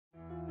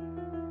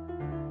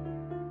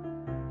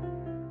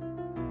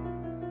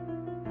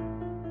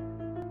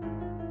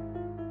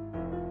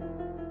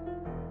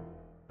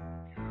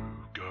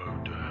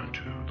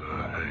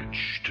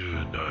hedge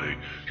today.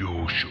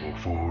 You're sure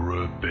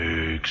for a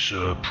big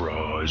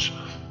surprise.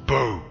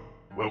 Boom!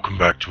 Welcome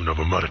back to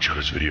another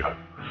mudderchudders video.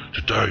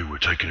 Today we're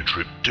taking a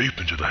trip deep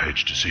into the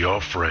hedge to see our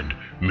friend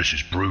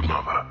Mrs.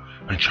 BroodMother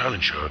and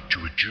challenge her to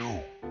a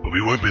duel. But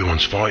we won't be the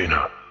ones fighting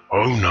her.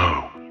 Oh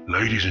no!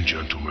 Ladies and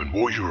gentlemen,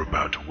 what you're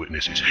about to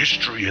witness is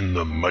history in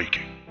the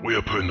making. We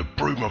are putting the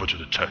BroodMother to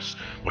the test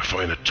by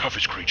fighting the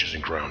toughest creatures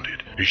in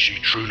Grounded. Is she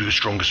truly the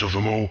strongest of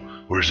them all,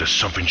 or is there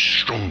something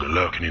stronger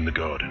lurking in the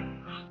garden?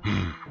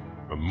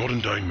 A modern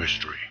day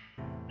mystery.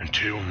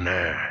 Until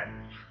now.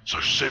 So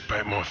sit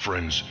back, my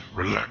friends,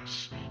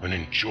 relax, and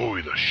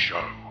enjoy the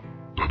show.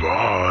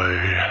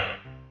 Bye-bye.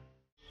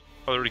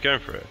 Oh, they're already going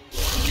for it.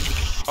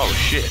 Oh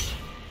shit.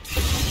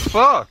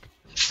 Fuck!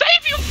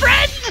 Save your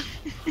friend!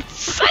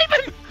 Save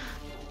him!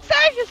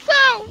 Save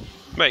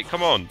yourself! Mate,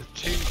 come on.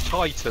 Two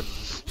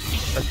titans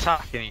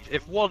attacking each.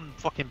 If one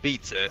fucking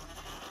beats it.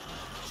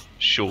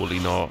 Surely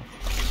not.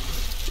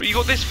 But you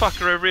got this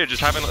fucker over here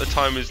just having like the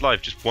time of his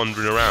life, just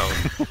wandering around,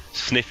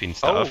 sniffing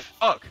Oh, stuff.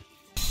 fuck!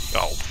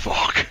 Oh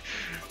fuck!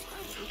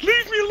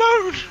 Leave me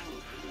alone!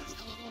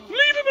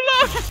 Leave him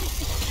alone!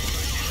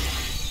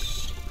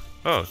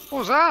 Oh, What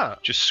was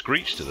that? just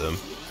screeched at them.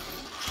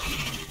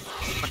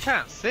 I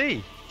can't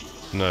see.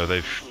 No,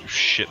 they've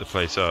shit the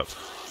place up.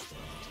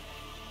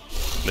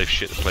 They've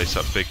shit the place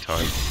up big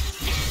time.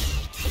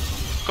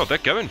 God, they're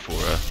going for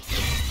her.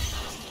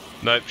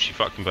 Nope, she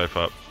fucked them both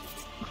up.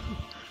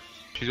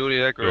 She's already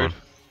aggroed.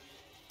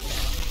 Good.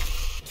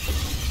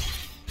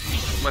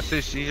 My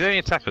sister, he's only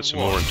attacking Put some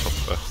one. more on top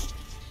of her.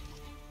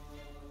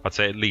 I'd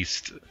say at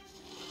least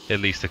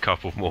a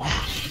couple more.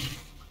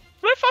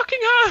 They're fucking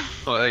her!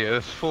 Oh, there you go,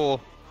 there's four.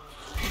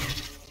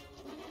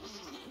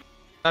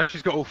 Now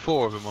she's got all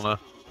four of them on her.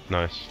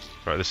 Nice.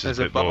 Right, this is There's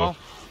a a bit more bubble.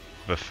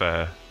 of a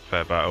fair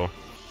battle.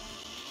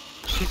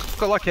 She's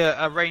got like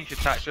a range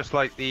attack just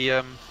like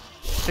the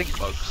stink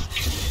bugs.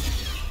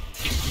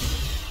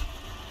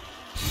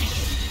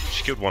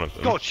 She killed one of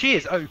them. God, she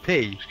is OP.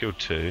 She killed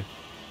two.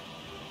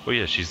 Well,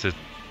 yeah, she's the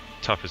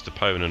toughest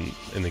opponent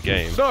in the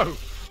game. No!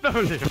 No,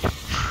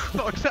 Liam!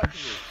 Not acceptable!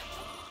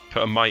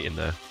 Put a mite in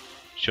there.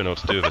 She'll know what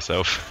to do with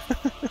herself.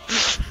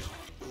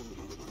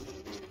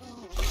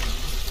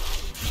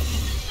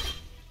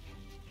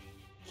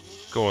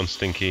 Go on,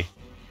 Stinky.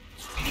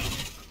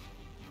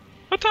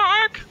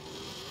 Attack!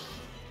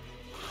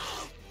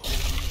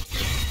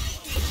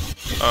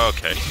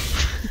 Okay.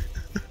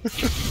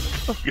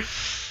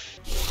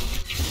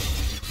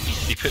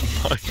 Keep it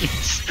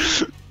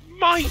mites.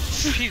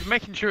 Mites! She's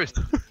making sure it's...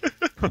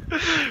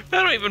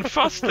 They're not even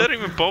fussed, they're not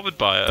even bothered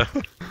by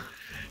her.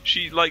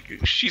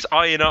 She's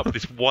eyeing up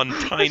this one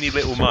tiny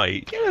little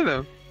mite. Killing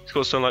them! He's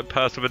got some like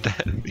purse of a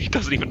death. He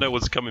doesn't even know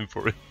what's coming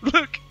for him.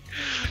 Look!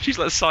 She's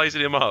like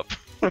sizing him up.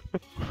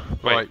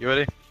 Right, you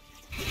ready?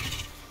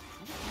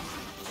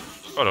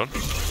 Hold on.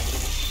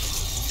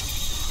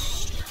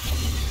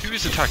 Who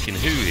is attacking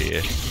who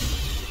here?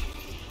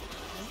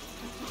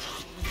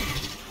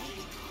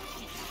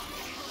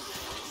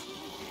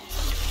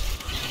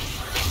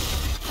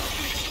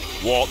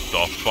 What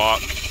the fuck?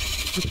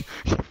 She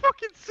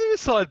fucking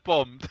suicide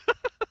bombed!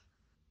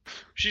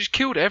 She just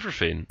killed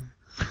everything.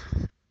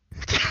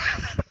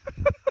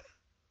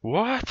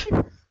 What?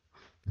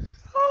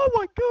 Oh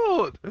my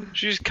god!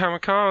 She just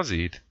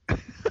kamikazed.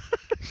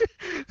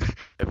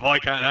 If I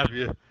can't have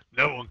you,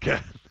 no one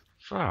can.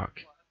 Fuck.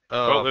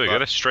 Oh, there we go,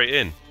 that's straight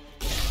in.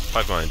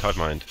 Hive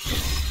mind.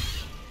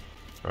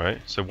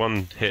 Alright, so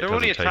one hit They're doesn't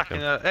only take attacking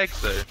him. her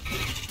eggs though.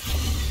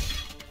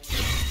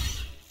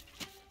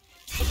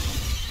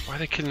 Why are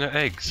they killing her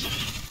eggs?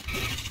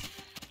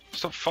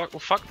 Stop,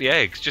 fuck the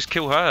eggs, just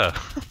kill her.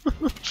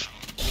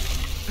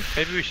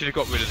 Maybe we should have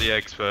got rid of the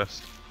eggs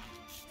first.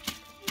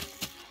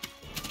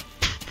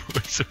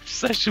 It's an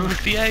obsession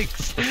with the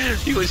eggs.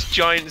 You got this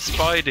giant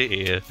spider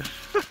here.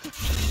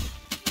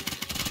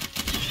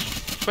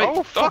 Wait,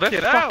 Oh, fuck they're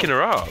it fucking out.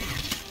 her up.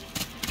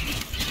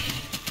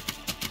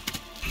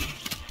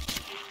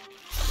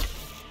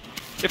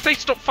 If they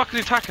stop fucking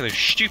attacking those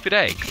stupid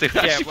eggs, they'd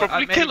actually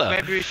probably maybe, kill her.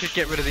 Maybe we should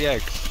get rid of the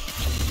eggs.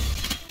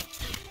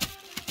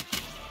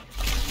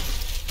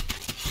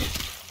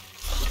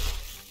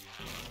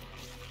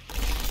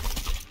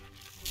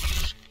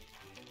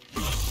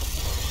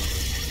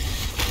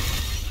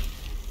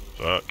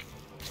 Fuck.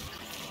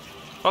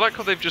 I like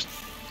how they've just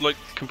like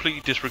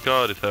completely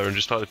disregarded her and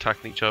just started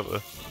attacking each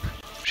other.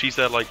 She's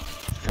there like,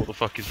 what the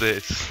fuck is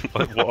this?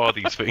 Like, what are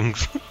these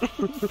things?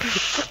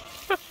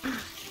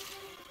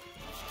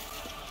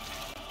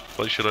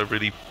 Like, should I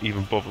really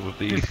even bother with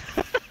these?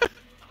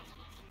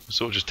 I'm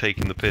sort of just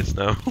taking the piss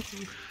now.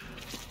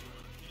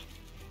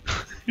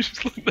 You're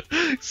just like,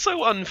 so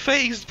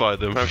unfazed by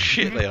them, how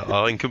shit they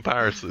are in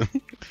comparison.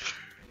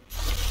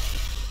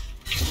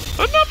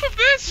 Enough of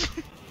this!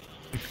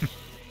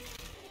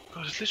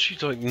 God, it's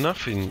literally like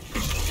nothing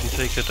can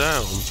take her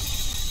down.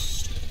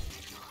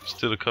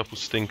 Still a couple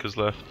stinkers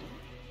left.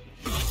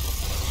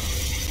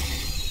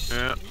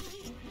 Yeah.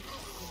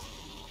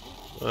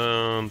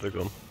 They're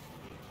gone.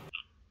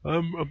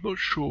 I'm not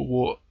sure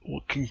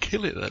what can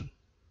kill it then.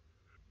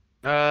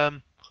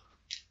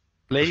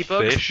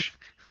 Ladybugs? Fish.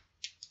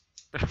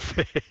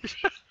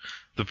 Fish.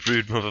 The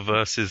Broodmother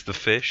versus the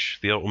fish.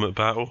 The ultimate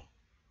battle.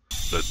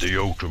 Let the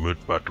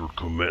ultimate battle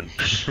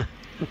commence.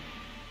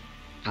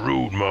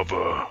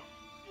 Broodmother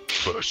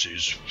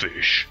versus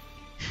fish.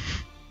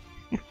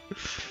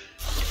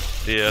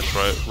 Yeah, that's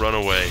right. Run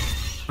away.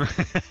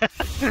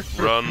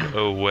 Run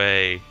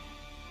away.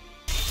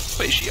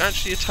 Wait, is she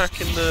actually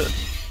attacking the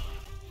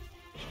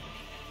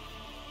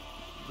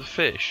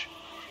fish?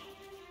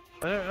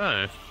 I don't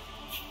know.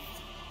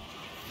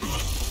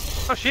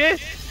 Oh, she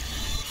is!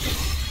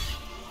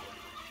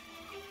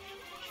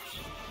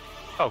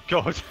 Oh,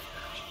 God.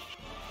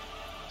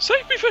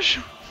 Save me, fish!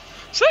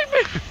 Save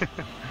me!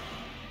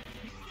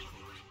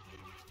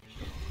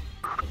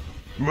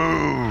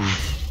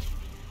 Move!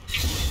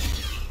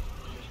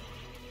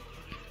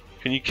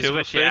 Can you kill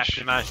the She fish?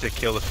 actually managed to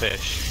kill the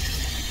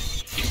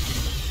fish.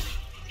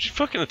 She's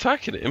fucking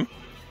attacking him.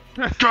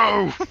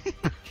 Go!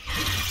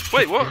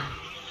 Wait, what?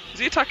 Is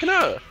he attacking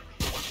her?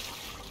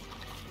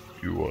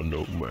 You are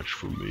no match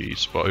for me,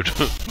 Spider.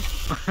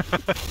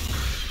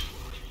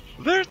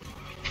 They're...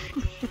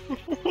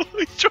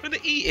 He's trying to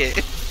eat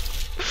it.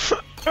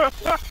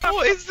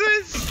 What is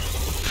this?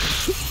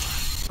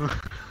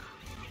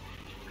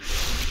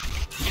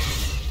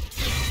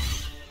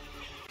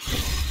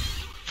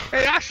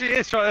 It actually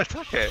is trying to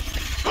attack it.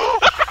 Oh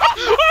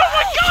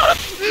my god!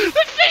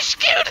 The fish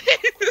killed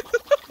it!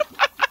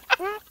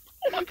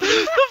 What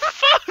the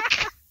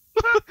fuck?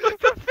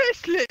 The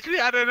fish literally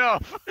had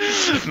enough.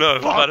 No,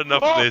 I've had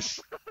enough of this.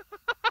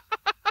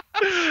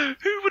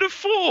 Who would have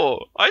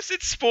thought? I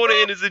said spawn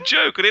it in as a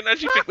joke. I didn't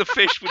actually think the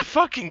fish would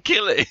fucking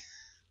kill it.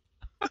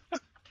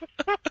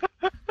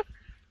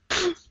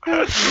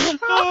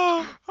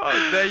 Oh,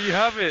 there you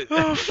have it.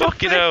 Oh,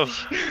 fucking hell.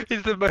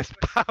 He's the most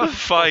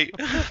powerful.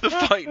 The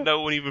fight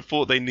no one even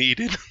thought they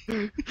needed.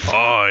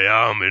 I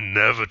am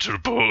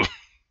inevitable.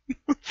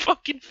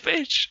 Fucking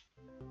fish.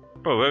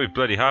 Oh, well, we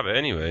bloody have it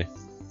anyway.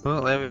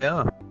 Well, there we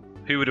are.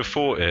 Who would have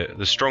thought it?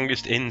 The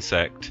strongest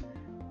insect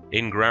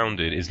in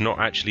grounded is not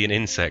actually an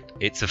insect,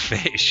 it's a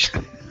fish.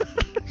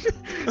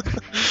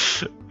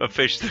 A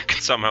fish that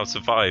can somehow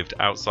survived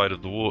outside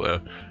of the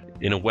water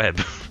in a web.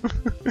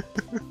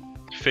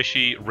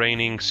 Fishy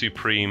reigning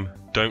supreme,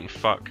 don't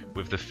fuck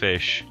with the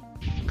fish,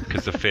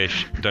 because the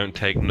fish don't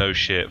take no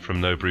shit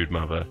from no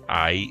broodmother.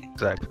 Aight?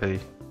 Exactly.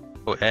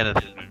 Or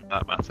anything for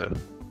that matter.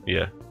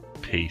 Yeah.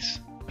 Peace.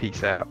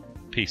 Peace out.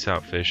 Peace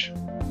out, fish.